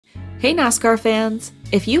Hey NASCAR fans!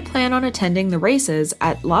 If you plan on attending the races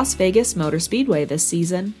at Las Vegas Motor Speedway this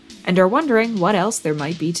season, and are wondering what else there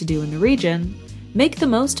might be to do in the region, make the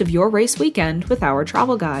most of your race weekend with our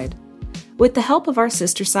travel guide. With the help of our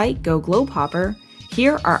sister site, TrackHopper,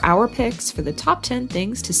 here are our picks for the top 10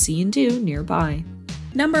 things to see and do nearby.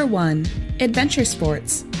 Number 1. Adventure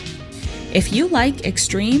Sports. If you like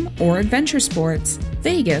extreme or adventure sports,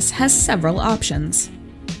 Vegas has several options.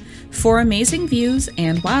 For amazing views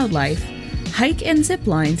and wildlife, hike and zip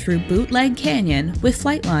line through Bootleg Canyon with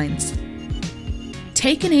flight lines.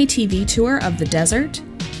 Take an ATV tour of the desert,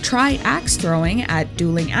 try axe throwing at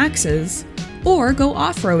Dueling Axes, or go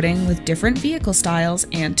off-roading with different vehicle styles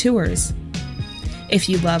and tours. If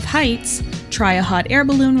you love heights, try a hot air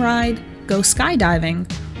balloon ride, go skydiving,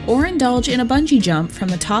 or indulge in a bungee jump from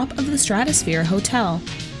the top of the Stratosphere Hotel.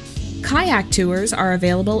 Kayak tours are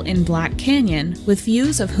available in Black Canyon with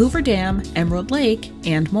views of Hoover Dam, Emerald Lake,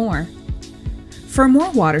 and more. For more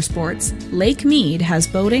water sports, Lake Mead has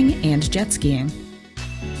boating and jet skiing.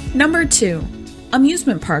 Number 2.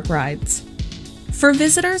 Amusement park rides. For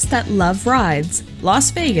visitors that love rides, Las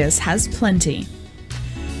Vegas has plenty.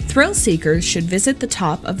 Thrill seekers should visit the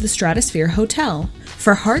top of the Stratosphere Hotel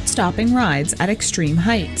for heart-stopping rides at extreme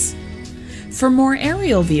heights. For more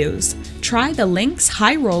aerial views, try the Lynx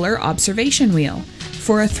High Roller Observation Wheel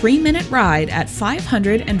for a 3-minute ride at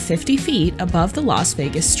 550 feet above the Las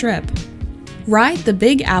Vegas Strip. Ride the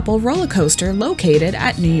Big Apple roller coaster located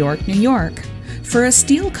at New York, New York for a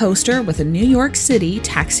steel coaster with a New York City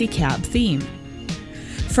taxicab theme.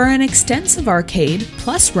 For an extensive arcade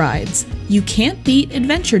plus rides, you can't beat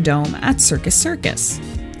Adventure Dome at Circus Circus.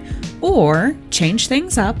 Or change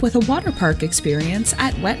things up with a water park experience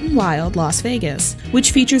at Wet n Wild Las Vegas, which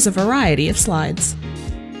features a variety of slides.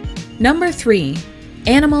 Number 3.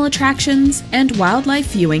 Animal attractions and wildlife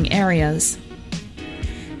viewing areas.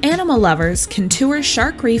 Animal lovers can tour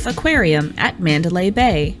Shark Reef Aquarium at Mandalay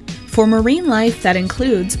Bay for marine life that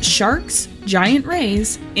includes sharks, giant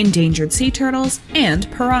rays, endangered sea turtles,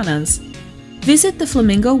 and piranhas. Visit the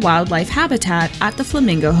Flamingo Wildlife Habitat at the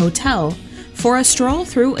Flamingo Hotel for a stroll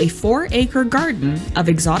through a 4-acre garden of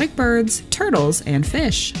exotic birds, turtles, and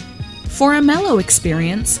fish. For a mellow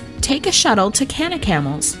experience, take a shuttle to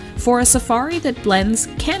Canna-Camels for a safari that blends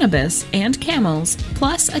cannabis and camels,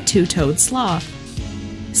 plus a 2-toed sloth.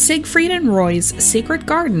 Siegfried and Roy's Secret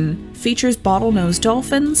Garden features bottlenose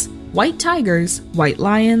dolphins, white tigers, white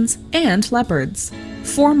lions, and leopards.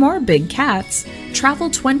 For more big cats,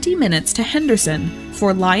 travel 20 minutes to Henderson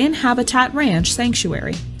for Lion Habitat Ranch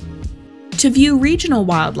Sanctuary. To view regional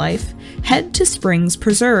wildlife, head to Springs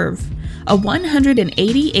Preserve, a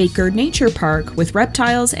 180-acre nature park with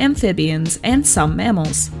reptiles, amphibians, and some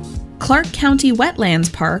mammals. Clark County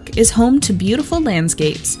Wetlands Park is home to beautiful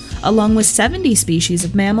landscapes, along with 70 species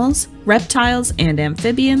of mammals, reptiles, and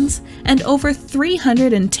amphibians, and over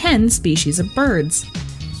 310 species of birds.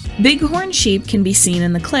 Bighorn sheep can be seen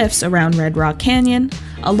in the cliffs around Red Rock Canyon,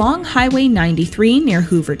 along Highway 93 near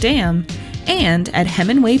Hoover Dam, and at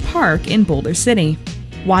Hemingway Park in Boulder City.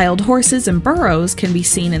 Wild horses and burros can be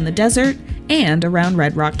seen in the desert and around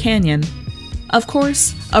Red Rock Canyon. Of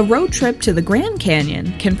course, a road trip to the Grand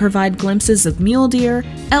Canyon can provide glimpses of mule deer,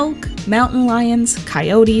 elk, mountain lions,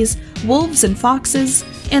 coyotes, wolves and foxes,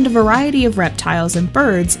 and a variety of reptiles and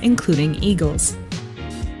birds, including eagles.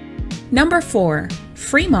 Number 4.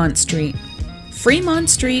 Fremont Street. Fremont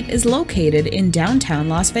Street is located in downtown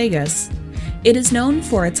Las Vegas. It is known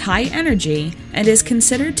for its high energy and is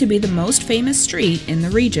considered to be the most famous street in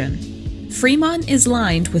the region. Fremont is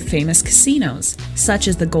lined with famous casinos, such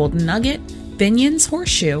as the Golden Nugget, Binion's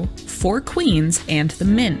Horseshoe, Four Queens, and the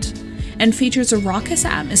Mint, and features a raucous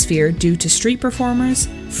atmosphere due to street performers,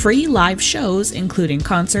 free live shows including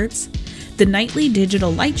concerts, the nightly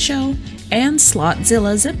digital light show, and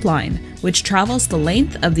Slotzilla Zipline, which travels the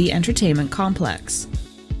length of the entertainment complex.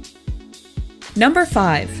 Number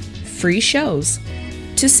 5. Free shows.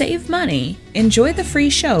 To save money, enjoy the free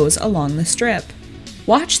shows along the Strip.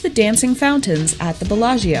 Watch the dancing fountains at the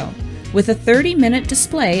Bellagio, with a 30-minute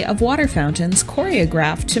display of water fountains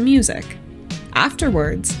choreographed to music.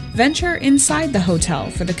 Afterwards, venture inside the hotel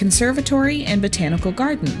for the conservatory and botanical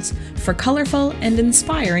gardens for colorful and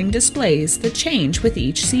inspiring displays that change with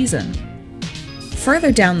each season.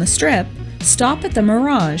 Further down the Strip, stop at the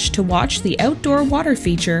Mirage to watch the outdoor water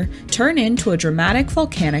feature turn into a dramatic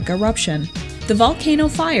volcanic eruption. The volcano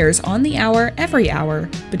fires on the hour every hour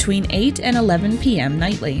between 8 and 11 p.m.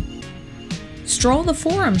 nightly. Stroll the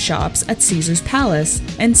Forum shops at Caesar's Palace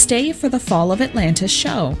and stay for the Fall of Atlantis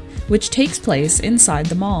show, which takes place inside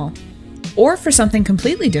the mall. Or for something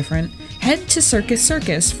completely different, head to Circus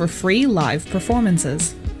Circus for free live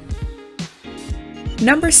performances.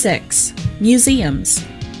 Number 6. Museums.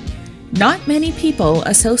 Not many people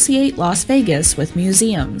associate Las Vegas with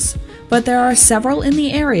museums, but there are several in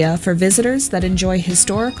the area for visitors that enjoy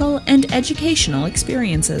historical and educational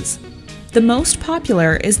experiences. The most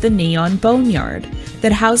popular is the Neon Boneyard,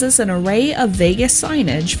 that houses an array of Vegas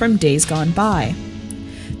signage from days gone by.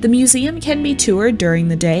 The museum can be toured during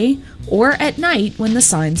the day or at night when the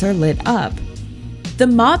signs are lit up. The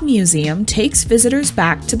Mob Museum takes visitors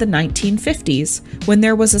back to the 1950s, when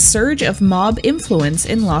there was a surge of mob influence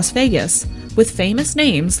in Las Vegas, with famous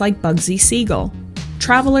names like Bugsy Siegel.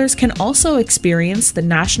 Travelers can also experience the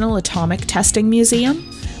National Atomic Testing Museum,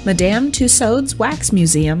 Madame Tussauds Wax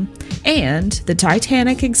Museum, and the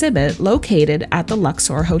Titanic exhibit located at the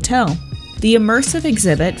Luxor Hotel. The immersive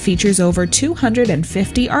exhibit features over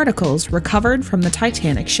 250 articles recovered from the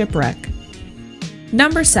Titanic shipwreck.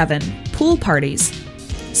 Number 7. Pool parties.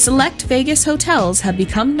 Select Vegas hotels have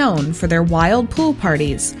become known for their wild pool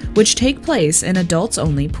parties, which take place in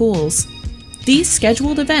adults-only pools. These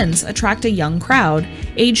scheduled events attract a young crowd,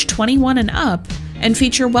 aged 21 and up, and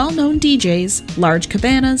feature well-known DJs, large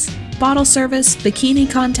cabanas, bottle service, bikini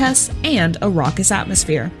contests, and a raucous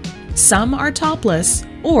atmosphere. Some are topless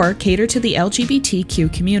or cater to the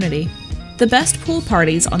LGBTQ community. The best pool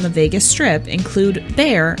parties on the Vegas Strip include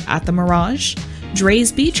Bear at the Mirage,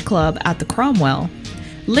 Dre's Beach Club at the Cromwell,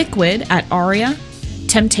 Liquid at Aria,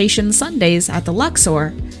 Temptation Sundays at the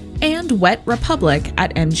Luxor, and Wet Republic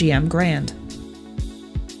at MGM Grand.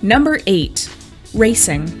 Number 8.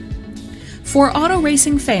 Racing. For auto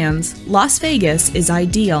racing fans, Las Vegas is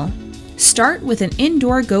ideal. Start with an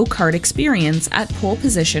indoor go-kart experience at Pole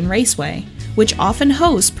Position Raceway, which often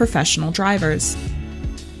hosts professional drivers.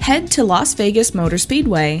 Head to Las Vegas Motor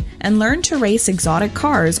Speedway and learn to race exotic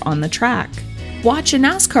cars on the track. Watch a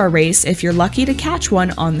NASCAR race if you're lucky to catch one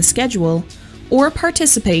on the schedule, or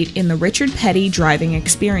participate in the Richard Petty driving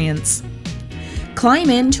experience. Climb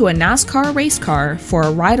into a NASCAR race car for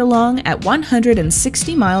a ride-along at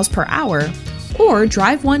 160 miles per hour, or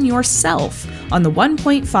drive one yourself on the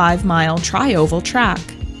 1.5-mile tri-oval track.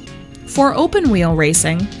 For open-wheel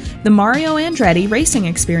racing, the Mario Andretti Racing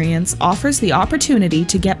Experience offers the opportunity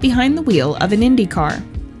to get behind the wheel of an Indy car.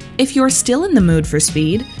 If you're still in the mood for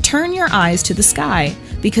speed, turn your eyes to the sky,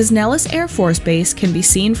 because Nellis Air Force Base can be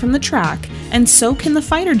seen from the track, and so can the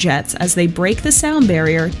fighter jets as they break the sound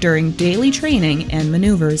barrier during daily training and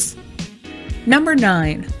maneuvers. Number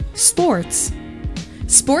 9. Sports.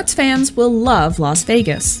 Sports fans will love Las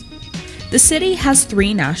Vegas. The city has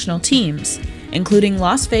 3 national teams, including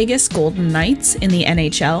Las Vegas Golden Knights in the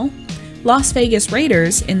NHL, Las Vegas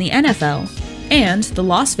Raiders in the NFL, and the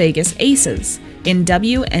Las Vegas Aces in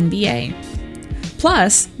WNBA.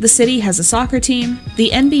 Plus, the city has a soccer team, the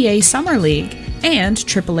NBA Summer League, and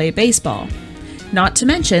AAA baseball. Not to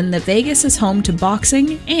mention that Vegas is home to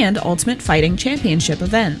boxing and Ultimate Fighting Championship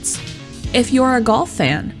events. If you're a golf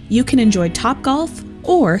fan, you can enjoy Topgolf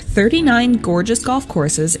or 39 gorgeous golf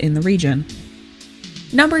courses in the region.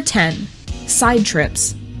 Number 10. Side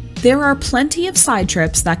trips. There are plenty of side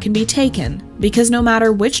trips that can be taken, because no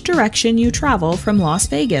matter which direction you travel from Las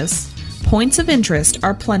Vegas, points of interest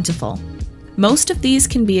are plentiful. Most of these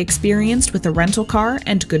can be experienced with a rental car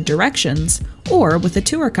and good directions, or with a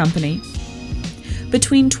tour company.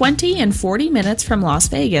 Between 20 and 40 minutes from Las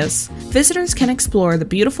Vegas, visitors can explore the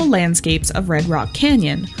beautiful landscapes of Red Rock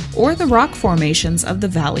Canyon or the rock formations of the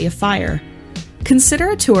Valley of Fire.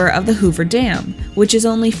 Consider a tour of the Hoover Dam, which is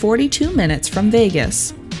only 42 minutes from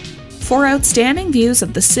Vegas. For outstanding views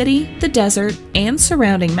of the city, the desert, and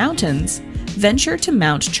surrounding mountains, venture to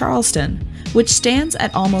Mount Charleston, which stands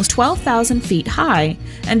at almost 12,000 feet high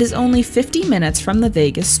and is only 50 minutes from the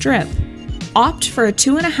Vegas Strip. Opt for a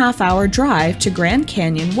 2.5-hour drive to Grand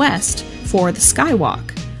Canyon West for the Skywalk,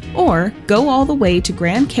 or go all the way to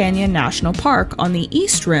Grand Canyon National Park on the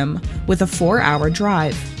East Rim with a 4-hour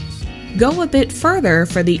drive. Go a bit further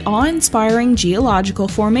for the awe-inspiring geological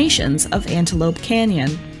formations of Antelope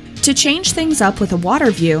Canyon. To change things up with a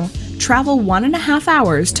water view, travel 1.5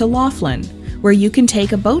 hours to Laughlin, where you can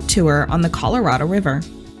take a boat tour on the Colorado River.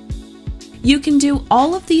 You can do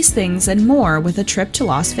all of these things and more with a trip to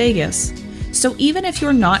Las Vegas, so even if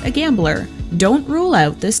you're not a gambler, don't rule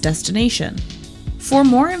out this destination. For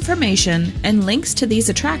more information and links to these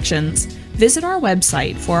attractions, visit our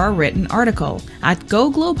website for our written article at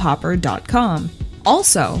goglobehopper.com.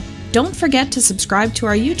 Also, don't forget to subscribe to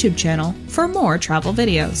our YouTube channel for more travel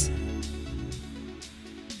videos.